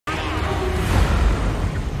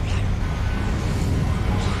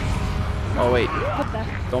Oh, wait.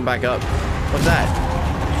 Don't back up. What's that?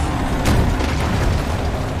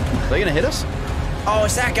 Are they gonna hit us? Oh,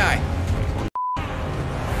 it's that guy.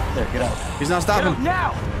 There, get out. He's not stopping.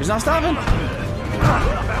 Now! He's not stopping.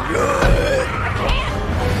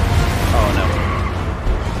 Oh, no.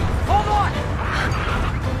 Hold on!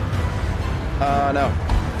 No.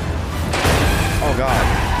 Oh, God.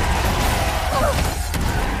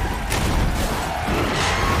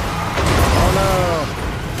 Oh, no.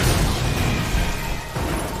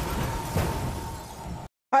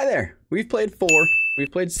 Hi there. We've played 4.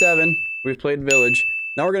 We've played 7. We've played Village.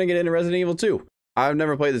 Now we're going to get into Resident Evil 2. I've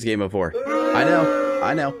never played this game before. I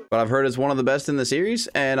know. But I've heard it's one of the best in the series,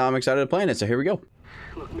 and I'm excited to play it, so here we go.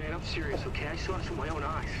 Look, man, I'm serious, okay? I saw this with my own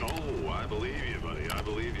eyes. Oh, I believe you, buddy. I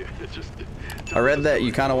believe you. Just I read that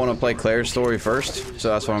you kind of want to play Claire's story first, so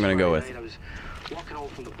that's what I'm going to go with. I was walking home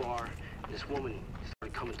from the bar, and this woman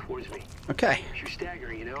started coming towards me. Okay. She was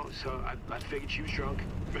staggering, you know, so I figured she was drunk.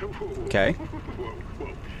 Okay. Whoa.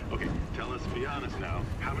 Okay, tell us, be honest now.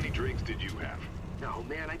 How many drinks did you have? No,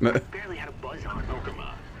 man, I barely had a buzz on. Oh, come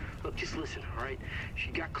on. Look, just listen, all right?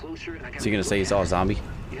 She got closer, and I got. Is he going to say he saw a zombie?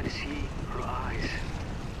 You got to see her eyes,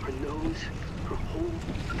 her nose, her whole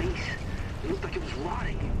face. It looked like it was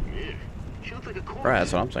rotting. Yeah. She looked like a corpse. Right,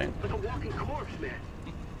 that's what I'm saying. Like a walking corpse, man.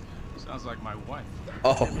 Sounds like my wife.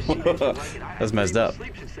 Oh, that's messed up. All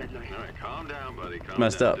right, calm down, buddy. Calm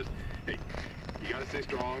Messed down. up. Just, hey, you gotta stay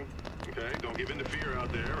strong, okay? Don't give in to fear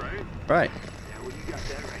out there, right? Right. Yeah, well, you got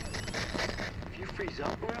that right. If you freeze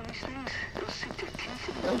up around these things, they'll sink their teeth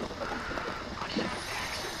in you. I should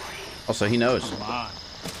attack somebody. Also, he knows. Come on.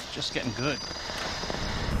 Just getting good.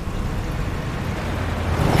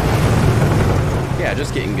 Yeah,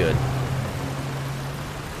 just getting good.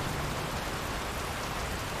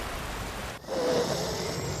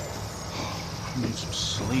 I need some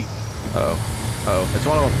sleep. Uh-oh. Uh-oh. It's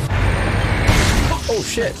one of them. Oh,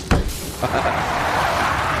 shit.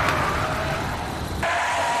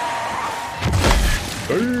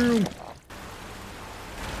 Boom.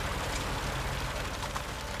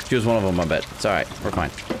 She was one of them, I bet. It's alright. We're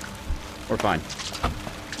fine. We're fine.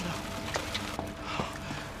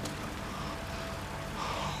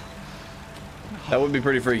 That would be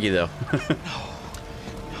pretty freaky, though.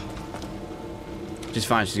 She's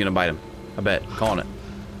fine. She's gonna bite him. I bet. I'm calling it.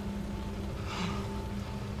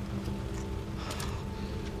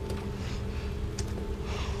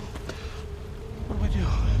 What do I do?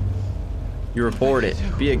 You report it.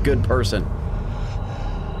 Be a good person.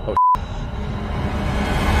 Oh,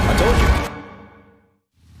 I told you.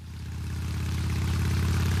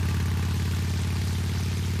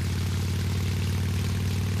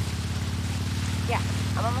 Yeah,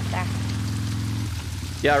 I'm almost there.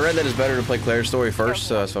 Yeah, I read that it's better to play Claire's story first,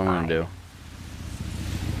 so that's what I'm gonna do.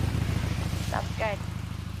 Sounds good.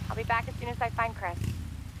 I'll be back as soon as I find Chris.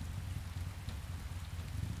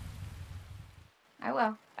 I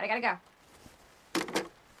will, but I gotta go.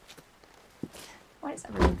 Why does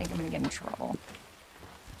everyone think I'm gonna get in trouble?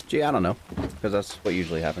 Gee, I don't know. Because that's what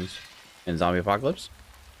usually happens in zombie apocalypse.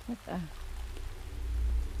 What the?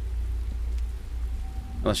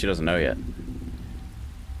 Unless she doesn't know yet.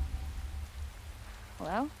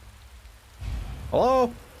 Hello?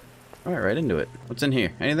 Hello? Alright, right into it. What's in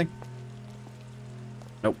here? Anything?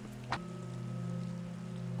 Nope.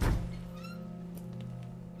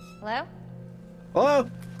 Hello? Hello?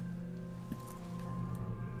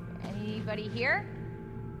 Anybody here?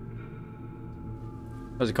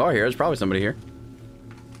 There's a car here. There's probably somebody here.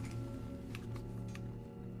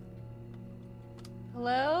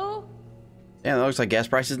 Hello? Damn, that looks like gas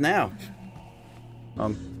prices now.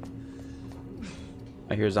 I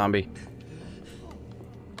hear a zombie.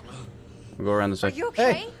 We'll go around this way. Are you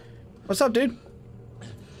okay? Hey! What's up, dude?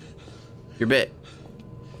 You're bit.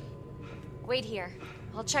 Wait here.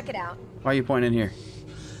 I'll check it out. Why are you pointing here?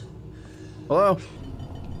 Hello?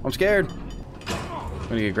 I'm scared. I'm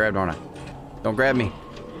gonna get grabbed, aren't I? Don't grab me.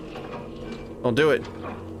 Don't do it.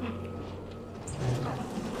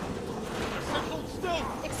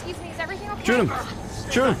 Excuse me, is everything okay? Shoot him!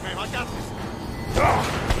 Shoot him!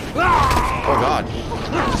 Oh god.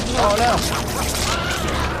 Oh no.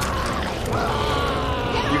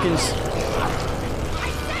 You can.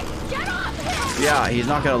 Get off him! Yeah, he's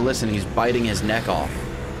not gonna listen. He's biting his neck off.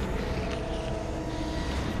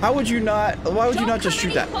 How would you not? Why would you not just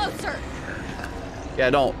shoot that? Closer. Yeah,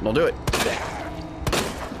 don't do it.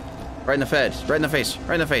 Right in the face. Right in the face.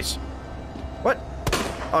 Right in the face. What?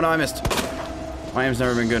 Oh no, I missed. My aim's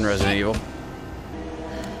never been good in Resident Evil.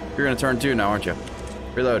 You're gonna turn 2 now, aren't you?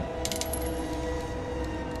 Reload.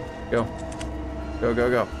 Go. Go, go,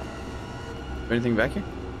 go. Anything back here?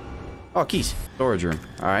 Oh, keys. Storage room.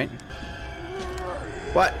 Alright.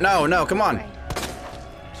 What? No, no, come on.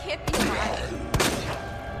 Can't be alive.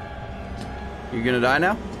 You're gonna die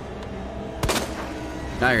now?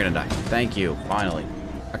 Now you're gonna die. Thank you, finally.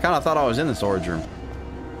 I kind of thought I was in the storage room.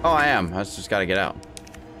 Oh, I am. I just gotta get out.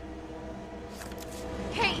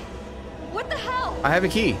 Hey, what the hell? I have a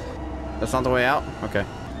key. That's not the way out? Okay.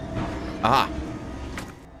 Aha.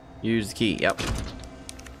 Use the key. Yep.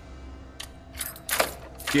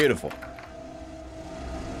 Beautiful.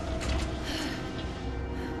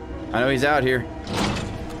 I know he's out here.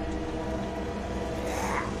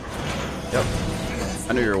 Yep.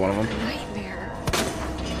 I knew you were one of them. Nightmare.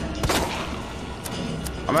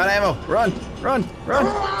 I'm out of ammo. Run, run, run.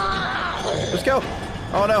 Let's go.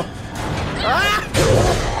 Oh no.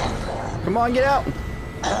 Ah! Come on, get out.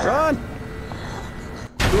 Run.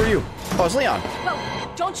 Who are you? Oh, it's Leon.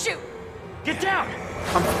 Whoa, don't shoot. Get down!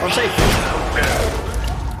 I'm safe.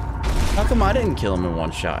 How come I didn't kill him in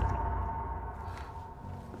one shot?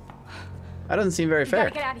 That doesn't seem very We fair.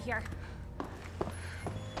 gotta get out of here.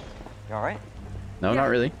 You alright? No, Yeah. not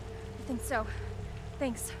really. I think so.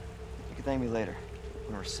 Thanks. You can thank me later,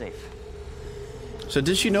 when we're safe. So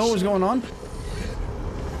did she know what was going on?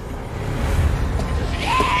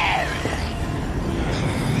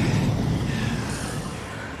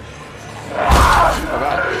 Oh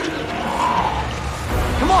god.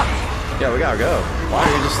 Come on! Yeah, we gotta go. Why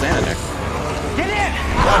are you just standing there? Get in!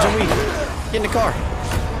 Dodge and weave. Get in the car.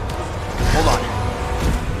 Hold on.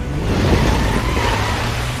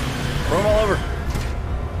 Throw them all over.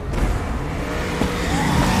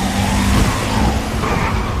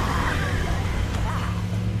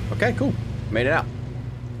 Okay, cool. Made it out.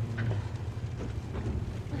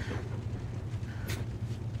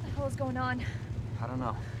 What the hell is going on? I don't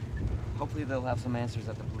know. Hopefully they'll have some answers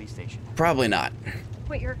at the police station. Probably not.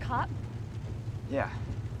 Wait, you're a cop? Yeah,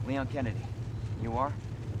 Leon Kennedy. You are?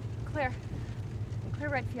 Claire. Claire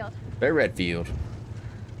Redfield. They're Redfield.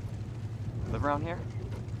 Live around here?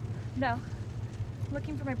 No. I'm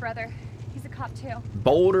looking for my brother. He's a cop too.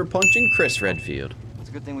 Boulder punching Chris Redfield. It's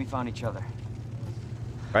a good thing we found each other.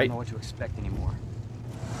 I Right? don't know what to expect anymore.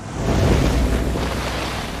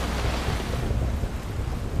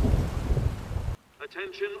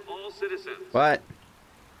 Attention all citizens. What?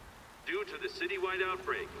 Due to the citywide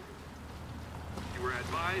outbreak, you are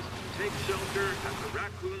advised to take shelter at the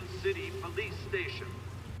Raccoon City police station.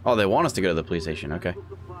 Oh, they want us to go to the police station. Okay.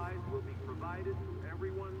 Supplies will be provided to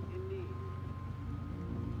everyone in need.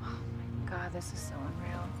 God, this is so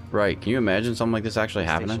unreal. Right. Can you imagine something like this actually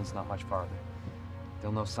The happening? station's not much farther.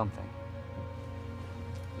 They'll know something.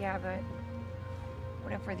 Yeah, but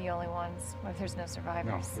what if we're the only ones? What if there's no No,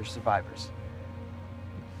 survivors? there's survivors.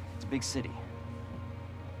 It's a big city.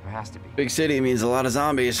 There has to be. Big city means a lot of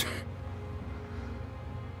zombies.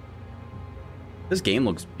 This game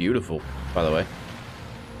looks beautiful, by the way.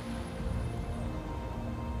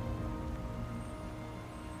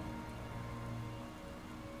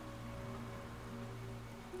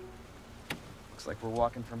 Looks like we're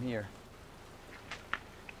walking from here.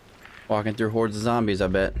 Walking through hordes of zombies, I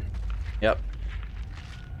bet. Yep.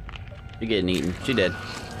 You're getting eaten. She did.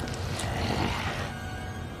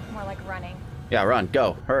 More like running. Yeah, run.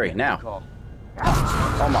 Go. Hurry, Good now. call.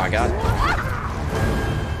 Oh my god.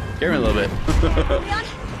 Scare me a little bit. Leon,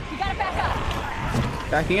 you gotta back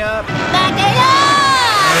up. Backing up.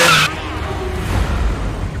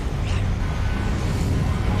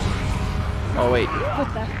 Oh wait.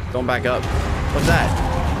 What the? Don't back up. What's that?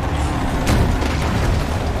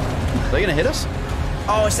 Are they gonna hit us?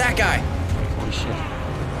 Oh, it's that guy. Holy shit.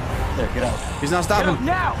 There, get out. He's not stopping.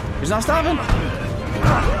 Now! He's not stopping. I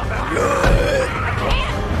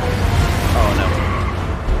can't! Oh no.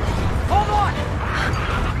 Hold on!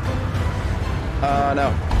 No.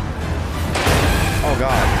 Oh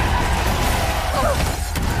god.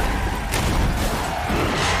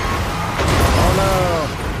 Oh no.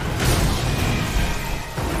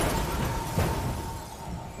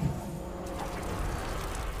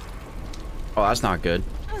 Oh, that's not good.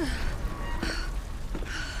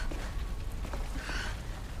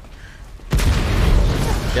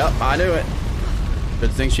 Yep, I knew it.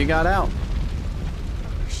 Good thing she got out.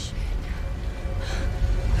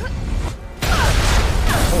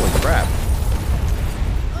 Holy crap.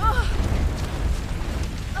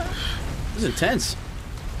 This is intense.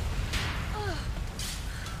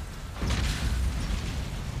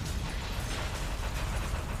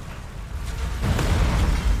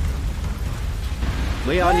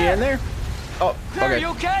 Leon, you in there? Oh, Claire, okay. you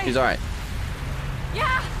okay? He's alright.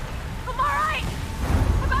 Yeah! I'm alright!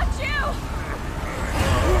 How about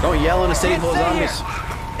you? Don't yell in a city Can't full of stay here.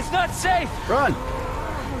 zombies. It's not safe! Run!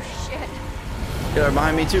 Oh shit. They're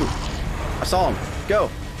behind me too. I saw him. Go.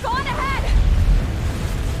 Go on ahead!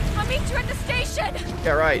 I'll meet you at the station!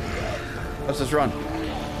 Yeah, right. Let's just run.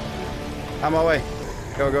 On my way.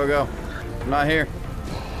 Go, go, go. I'm not here.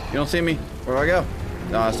 You don't see me? Where do I go?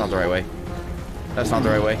 No, that's not the right way. That's not the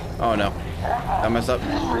right way. Oh, no. I messed up. No,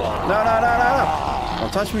 no, no, no, no.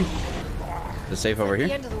 Don't touch me. Is it safe over The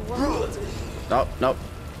here? end of the world. Nope, nope.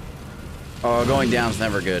 Oh, going down's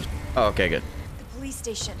never good. Oh, okay, good. The police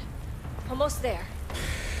station. Almost there.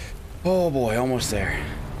 Oh, boy, almost there.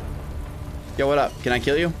 Yo, what up? Can I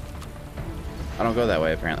kill you? I don't go that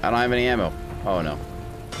way, apparently. I don't have any ammo. Oh, no.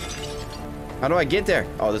 How do I get there?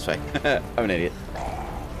 Oh, this way. I'm an idiot.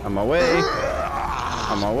 On my way.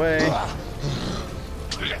 On my way.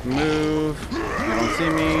 Move. You don't see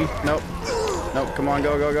me. Nope. Nope. Come on.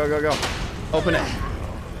 Go, go, go, go, go. Open it.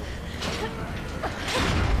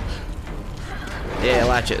 Yeah,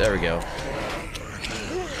 latch it. There we go.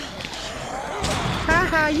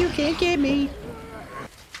 Haha, you can't get me.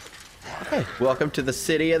 Okay. Welcome to the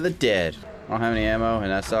city of the dead. I don't have any ammo,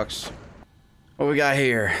 and that sucks. What we got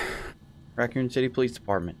here? Raccoon City Police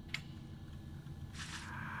Department.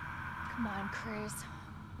 Come on, Chris.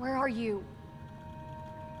 Where are you?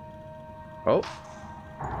 Oh.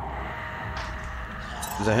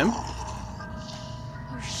 Is that him?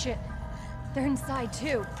 Oh, shit. They're inside,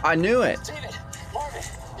 too. I knew it. David, Marvin,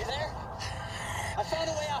 you there? I found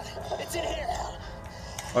a way out. It's in here.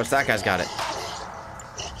 Oh, it's that guy's got it.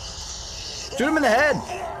 Shoot him in the head.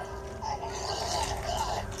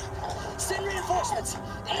 Send reinforcements.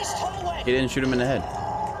 East hallway. He didn't shoot him in the head.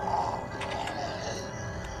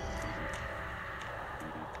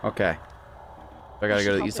 Okay. I gotta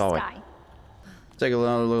go to the east hallway. Take a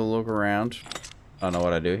little look around. I don't know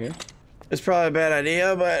what I do here. It's probably a bad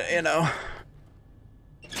idea, but you know.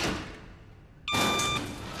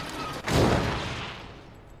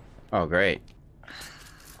 Oh, great.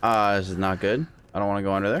 This is not good. I don't want to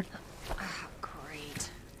go under there. Great.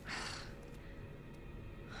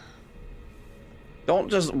 Don't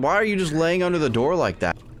just. Why are you just laying under the door like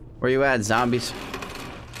that? Where you at, zombies?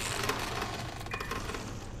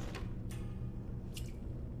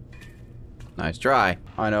 Nice try.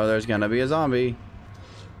 I know there's gonna be a zombie.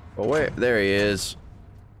 But where? There he is.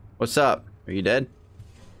 What's up? Are you dead?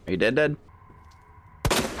 Are you dead?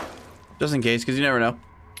 Just in case, because you never know.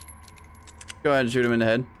 Go ahead and shoot him in the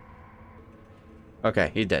head.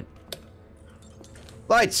 Okay, he's dead.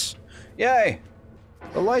 Lights! Yay!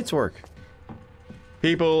 The lights work.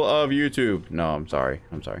 People of YouTube. No, I'm sorry.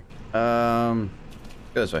 I'm sorry. Go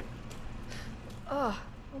this way. Oh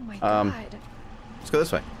my God. Let's go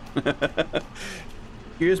this way.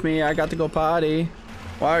 Excuse me, I got to go potty.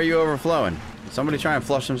 Why are you overflowing? Did somebody try and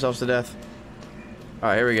flush themselves to death?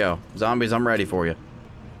 Alright, here we go. Zombies, I'm ready for you.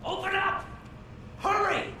 Open up!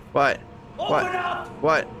 Hurry! What? Open What? up!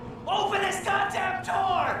 What? Open this goddamn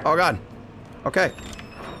door! Oh god. Okay.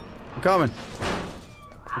 I'm coming.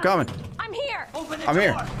 I'm coming. I'm here. Open the I'm door!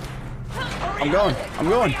 here. Hurry I'm going. up. I'm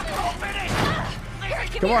going. Hurry up, open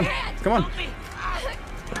it! Give Come me on. your hand. Come on. Help me.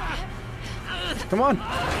 Come on.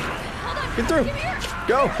 Hold on. Get through. Give me your...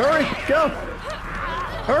 Go. Hurry. Go.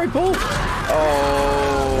 Hurry, pull.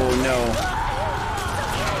 Oh, no.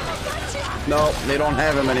 No, they don't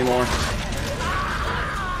have him anymore.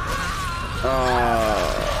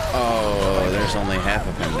 Oh, there's only half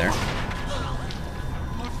of him there.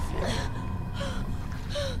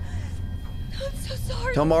 I'm so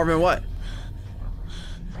sorry. Tell Marvin what?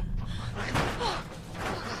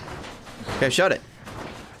 Okay, shut it.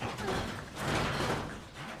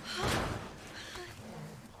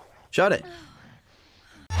 Shut it.